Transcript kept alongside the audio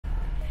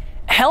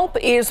Help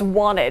is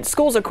wanted.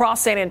 Schools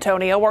across San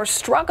Antonio are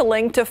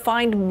struggling to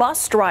find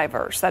bus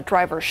drivers. That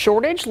driver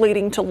shortage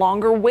leading to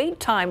longer wait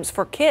times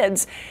for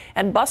kids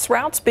and bus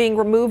routes being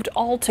removed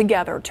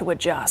altogether to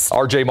adjust.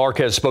 RJ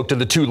Marquez spoke to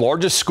the two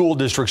largest school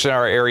districts in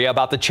our area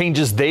about the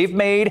changes they've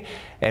made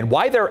and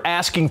why they're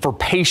asking for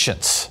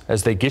patience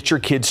as they get your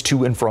kids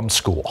to and from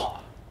school.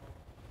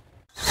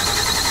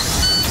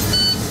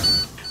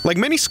 Like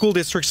many school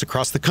districts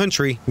across the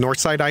country,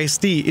 Northside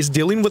ISD is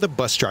dealing with a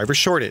bus driver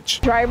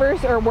shortage.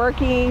 Drivers are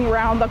working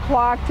around the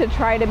clock to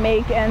try to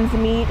make ends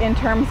meet in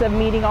terms of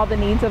meeting all the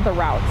needs of the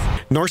routes.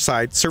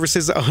 Northside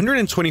services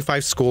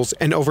 125 schools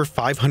and over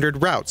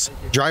 500 routes.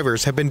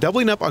 Drivers have been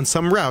doubling up on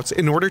some routes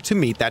in order to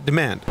meet that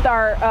demand.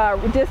 Our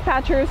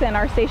dispatchers and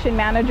our station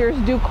managers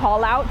do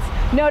call outs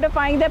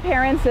notifying the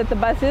parents that the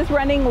bus is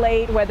running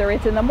late, whether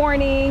it's in the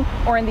morning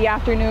or in the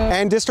afternoon.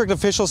 And district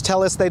officials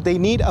tell us that they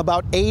need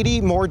about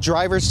 80 more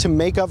drivers to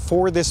make up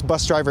for this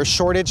bus driver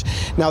shortage.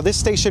 Now, this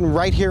station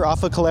right here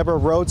off of Culebra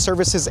Road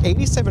services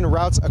 87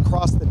 routes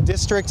across the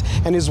district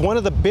and is one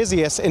of the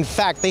busiest. In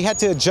fact, they had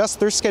to adjust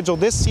their schedule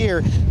this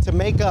year to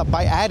make up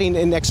by adding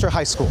an extra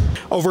high school.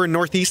 Over in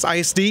Northeast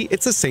ISD,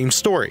 it's the same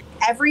story.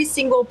 Every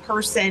single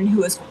person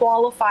who is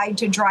qualified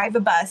to drive a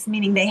bus,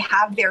 meaning they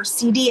have their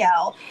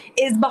CDL,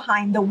 is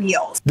behind the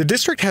wheels. The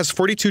district has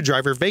 42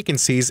 driver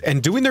vacancies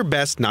and doing their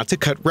best not to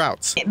cut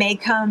routes. It may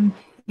come,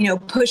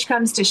 push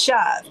comes to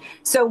shove.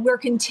 So we're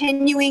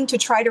continuing to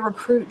try to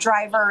recruit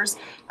drivers.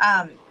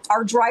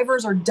 Our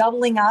drivers are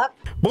doubling up.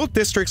 Both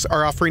districts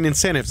are offering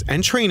incentives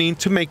and training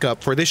to make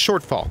up for this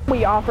shortfall.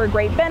 We offer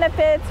great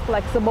benefits,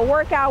 flexible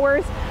work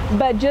hours,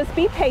 but just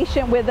be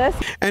patient with us.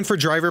 And for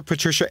driver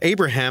Patricia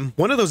Abraham,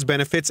 one of those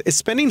benefits is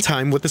spending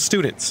time with the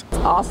students. It's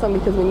awesome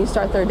because when you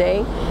start their day,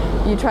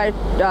 you try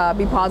to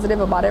be positive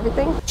about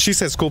everything. She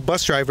says school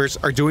bus drivers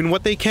are doing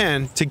what they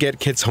can to get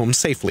kids home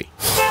safely.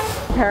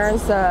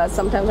 Parents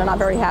sometimes are not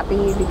very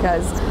happy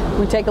because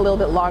we take a little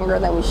bit longer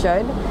than we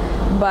should.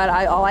 But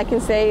all I can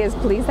say is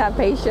please have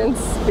patience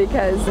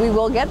because we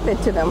will get it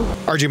to them.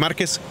 RJ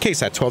Marquez,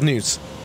 KSAT 12 News.